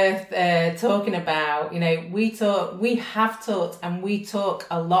 maybe worth talking about. We have talked and we talk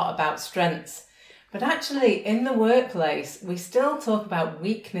a lot about strengths, but actually in the workplace, we still talk about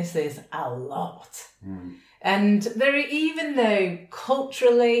weaknesses a lot. And even though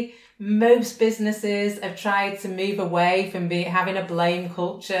culturally, most businesses have tried to move away from having a blame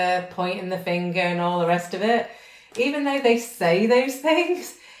culture, pointing the finger and all the rest of it, even though they say those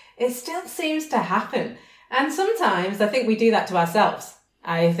things, it still seems to happen. And sometimes I think we do that to ourselves.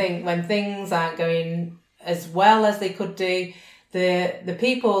 I think when things aren't going as well as they could do, the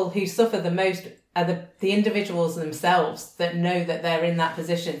people who suffer the most are the individuals themselves that know that they're in that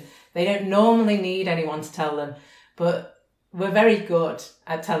position. They don't normally need anyone to tell them, but we're very good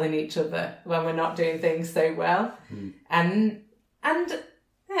at telling each other when we're not doing things so well. And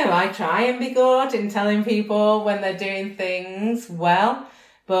I try and be good in telling people when they're doing things well,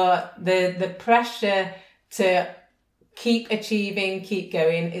 but the pressure to keep achieving, keep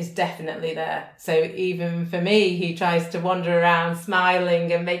going is definitely there. So even for me, who tries to wander around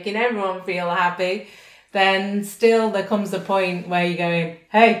smiling and making everyone feel happy, then still there comes a point where you're going,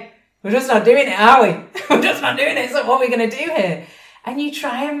 hey, we're just not doing it, are we? We're just not doing it. So what are we going to do here? And you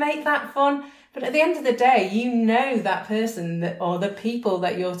try and make that fun. But at the end of the day, that person or the people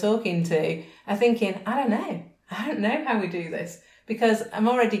that you're talking to are thinking, I don't know how we do this, because I'm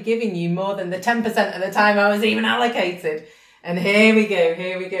already giving you more than the 10% of the time I was even allocated. And here we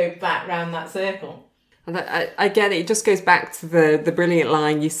go back round that circle. And again, it just goes back to the brilliant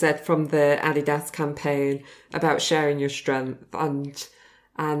line you said from the Adidas campaign about sharing your strength.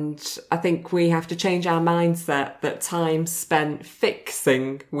 And I think we have to change our mindset that time spent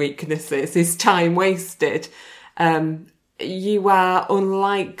fixing weaknesses is time wasted. You are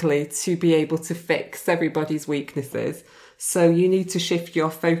unlikely to be able to fix everybody's weaknesses. So you need to shift your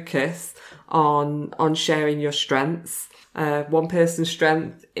focus on sharing your strengths. One person's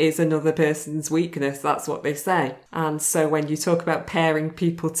strength is another person's weakness. That's what they say. And so when you talk about pairing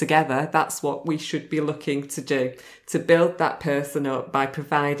people together, that's what we should be looking to do, to build that person up by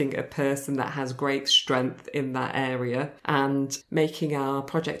providing a person that has great strength in that area and making our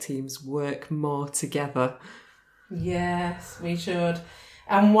project teams work more together. Yes, we should.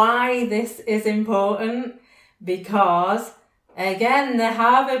 And why this is important? Because again, the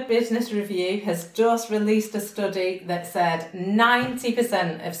Harvard Business Review has just released a study that said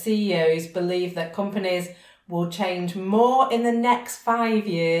 90% of CEOs believe that companies will change more in the next 5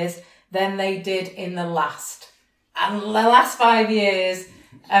 years than they did in the last. And the last 5 years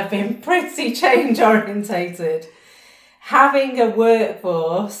have been pretty change orientated. Having a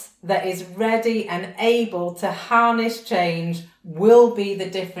workforce that is ready and able to harness change will be the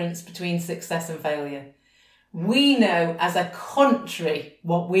difference between success and failure. We know as a country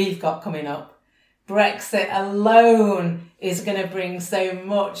what we've got coming up. Brexit alone is going to bring so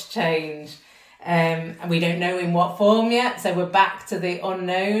much change. And we don't know in what form yet, so we're back to the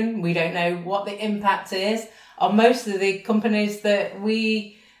unknown. We don't know what the impact is on most of the companies that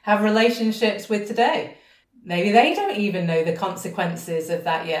we have relationships with today. Maybe they don't even know the consequences of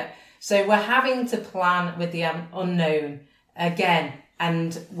that yet. So we're having to plan with the unknown again.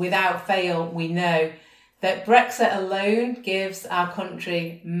 And without fail, we know that Brexit alone gives our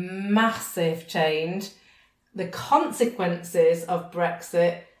country massive change. The consequences of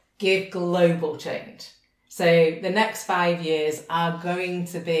Brexit give global change. So the next 5 years are going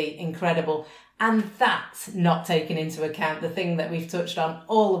to be incredible. And that's not taking into account the thing that we've touched on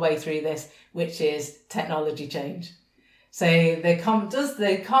all the way through this, which is technology change. So does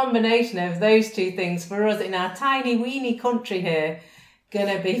the combination of those two things for us in our tiny weeny country here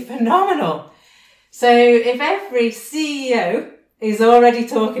going to be phenomenal. So if every CEO is already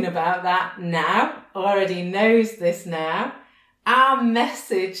talking about that now, already knows this now, our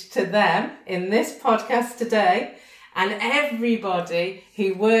message to them in this podcast today, and everybody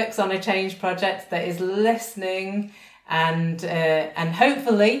who works on a change project that is listening and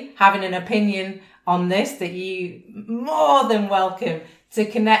hopefully having an opinion on this, that you more than welcome to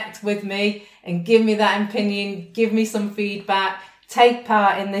connect with me and give me that opinion, give me some feedback, take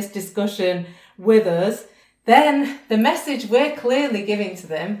part in this discussion with us. Then the message we're clearly giving to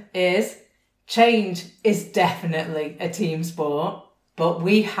them is change is definitely a team sport, but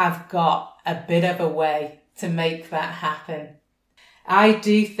we have got a bit of a way to make that happen. I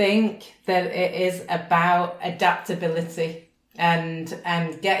do think that it is about adaptability and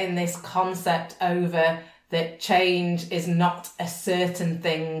getting this concept over that change is not a certain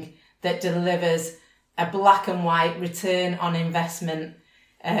thing that delivers a black and white return on investment.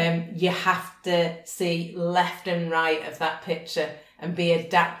 You have to see left and right of that picture and be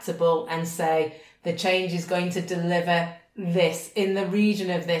adaptable and say the change is going to deliver this in the region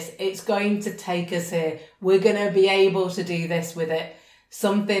of this. It's going to take us here. We're going to be able to do this with it.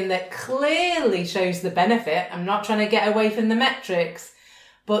 Something that clearly shows the benefit. I'm not trying to get away from the metrics,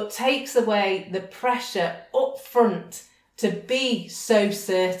 but takes away the pressure up front to be so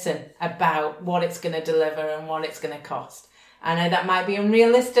certain about what it's going to deliver and what it's going to cost. I know that might be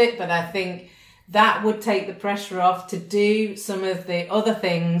unrealistic, but I think that would take the pressure off to do some of the other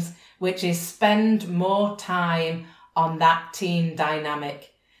things, which is spend more time on that team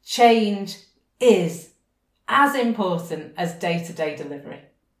dynamic. Change is as important as day-to-day delivery.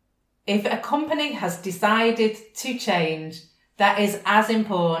 If a company has decided to change, that is as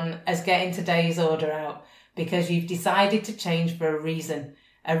important as getting today's order out, because you've decided to change for a reason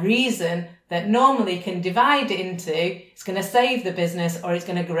that normally can divide into it's going to save the business or it's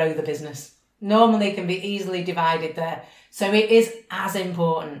going to grow the business. Normally can be easily divided there. So it is as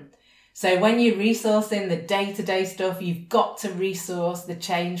important. So when you're resourcing the day-to-day stuff, you've got to resource the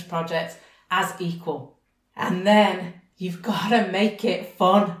change projects as equal. And then you've got to make it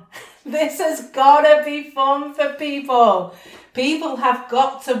fun. This has got to be fun for people. People have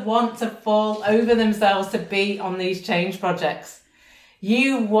got to want to fall over themselves to be on these change projects.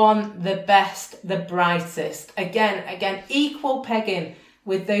 You want the best, the brightest. Again, equal pegging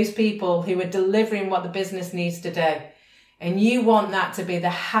with those people who are delivering what the business needs today. And you want that to be the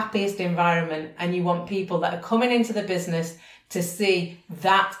happiest environment, and you want people that are coming into the business to see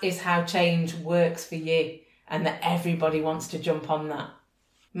that is how change works for you, and that everybody wants to jump on that.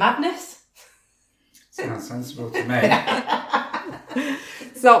 Madness? Sounds sensible to me.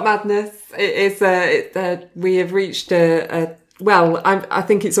 It's not madness. It is. We have reached I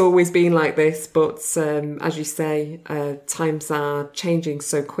think it's always been like this, but as you say, times are changing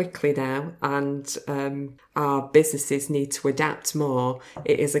so quickly now, and our businesses need to adapt more.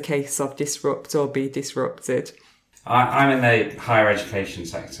 It is a case of disrupt or be disrupted. I'm in the higher education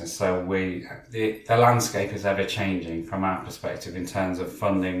sector, so the landscape is ever changing from our perspective in terms of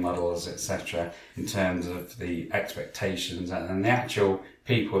funding models, etc., in terms of the expectations and the actual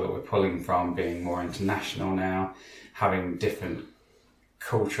people that we're pulling from being more international now, having different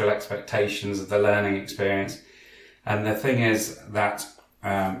cultural expectations of the learning experience. And the thing is that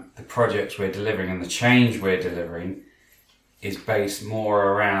the projects we're delivering and the change we're delivering is based more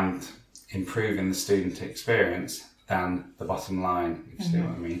around improving the student experience than the bottom line, if you see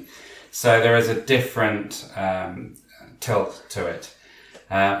what I mean. So there is a different tilt to it.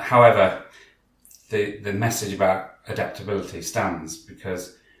 However, the message about adaptability stands,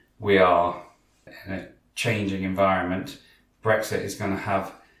 because we are in a changing environment. Brexit is going to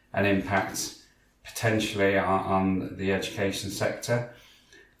have an impact potentially on the education sector,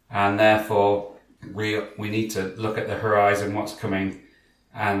 and therefore we need to look at the horizon, what's coming,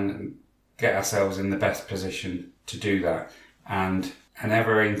 and get ourselves in the best position to do that. And an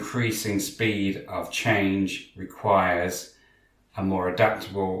ever increasing speed of change requires a more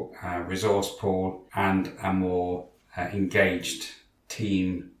adaptable resource pool and a more engaged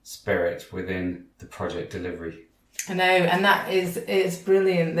team spirit within the project delivery. I know, and that is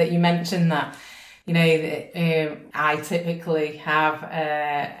brilliant that you mentioned that. You know, I typically have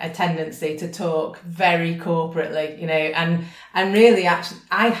a tendency to talk very corporately, you know, and really actually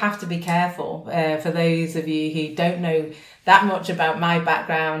I have to be careful. For those of you who don't know that much about my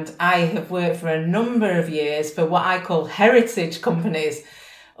background, I have worked for a number of years for what I call heritage companies,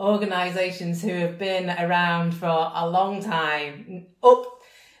 organisations who have been around for a long time, up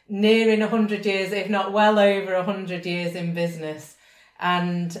nearing 100 years, if not well over 100 years in business.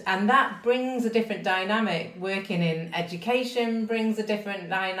 And that brings a different dynamic. Working in education brings a different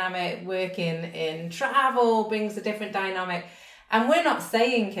dynamic. Working in travel brings a different dynamic. And we're not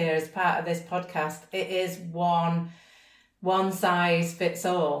saying here as part of this podcast, it is one size fits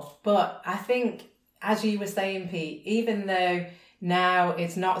all. But I think, as you were saying, Pete, even though now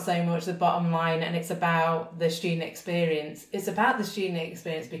it's not so much the bottom line and it's about the student experience, it's about the student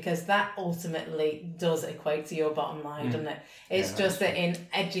experience because that ultimately does equate to your bottom line, doesn't it? It's just that in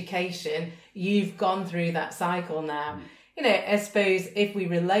education, you've gone through that cycle now. You know, I suppose if we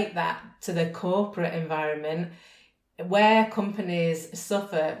relate that to the corporate environment, where companies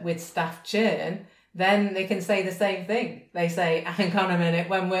suffer with staff churn, then they can say the same thing. They say, hang on a minute,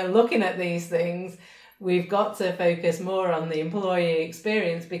 when we're looking at these things, we've got to focus more on the employee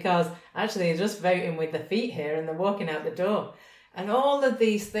experience because actually they're just voting with their feet here and they're walking out the door. And all of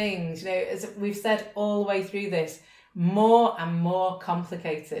these things, you know, as we've said all the way through this, more and more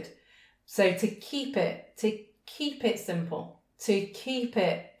complicated. So to keep it simple, to keep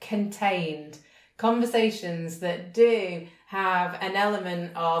it contained, conversations that do have an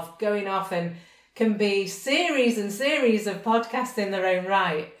element of going off and can be series and series of podcasts in their own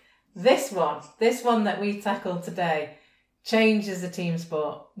right. This one that we tackled today, change is a team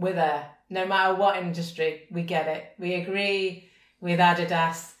sport. We're there. No matter what industry, we get it. We agree with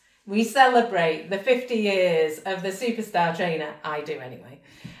Adidas. We celebrate the 50 years of the superstar trainer. I do anyway.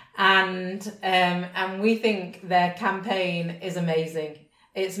 And we think their campaign is amazing.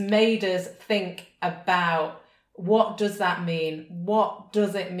 It's made us think about what does that mean? What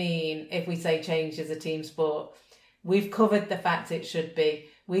does it mean if we say change is a team sport? We've covered the fact it should be.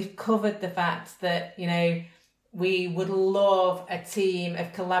 We've covered the fact that, you know, we would love a team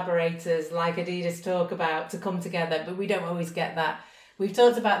of collaborators like Adidas talk about to come together, but we don't always get that. We've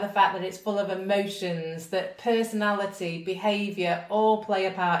talked about the fact that it's full of emotions, that personality, behaviour all play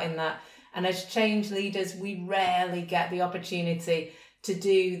a part in that. And as change leaders, we rarely get the opportunity to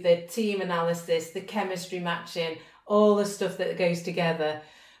do the team analysis, the chemistry matching, all the stuff that goes together.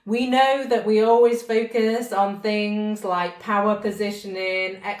 We know that we always focus on things like power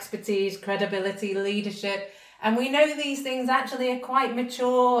positioning, expertise, credibility, leadership. And we know these things actually are quite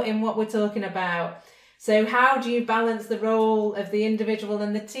mature in what we're talking about. So how do you balance the role of the individual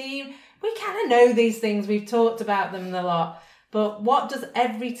and the team? We kind of know these things. We've talked about them a lot. But what does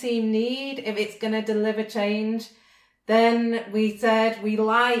every team need if it's going to deliver change? Then we said we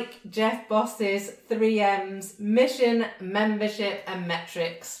like Jeff Boss's 3 M's, mission, membership and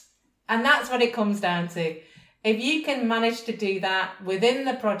metrics. And that's what it comes down to. If you can manage to do that within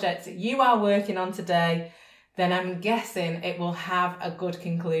the projects that you are working on today, then I'm guessing it will have a good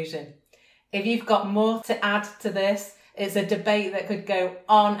conclusion. If you've got more to add to this, it's a debate that could go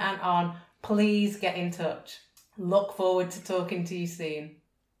on and on. Please get in touch. Look forward to talking to you soon.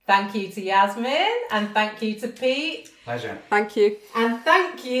 Thank you to Yasmin and thank you to Pete. Pleasure. Thank you. And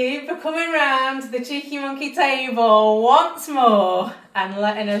thank you for coming round the Cheeky Monkey table once more and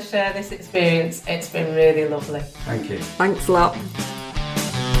letting us share this experience. It's been really lovely. Thank you. Thanks a lot.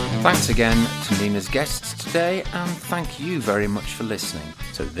 Thanks again to Nina's guests today, and thank you very much for listening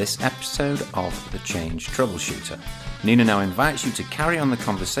to this episode of The Change Troubleshooter. Nina now invites you to carry on the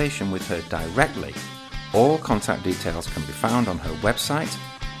conversation with her directly. All contact details can be found on her website,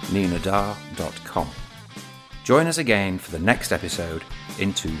 ninadar.com. Join us again for the next episode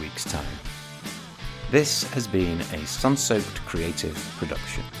in 2 weeks' time. This has been a Sun-Soaked Creative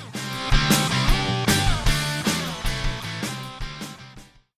production.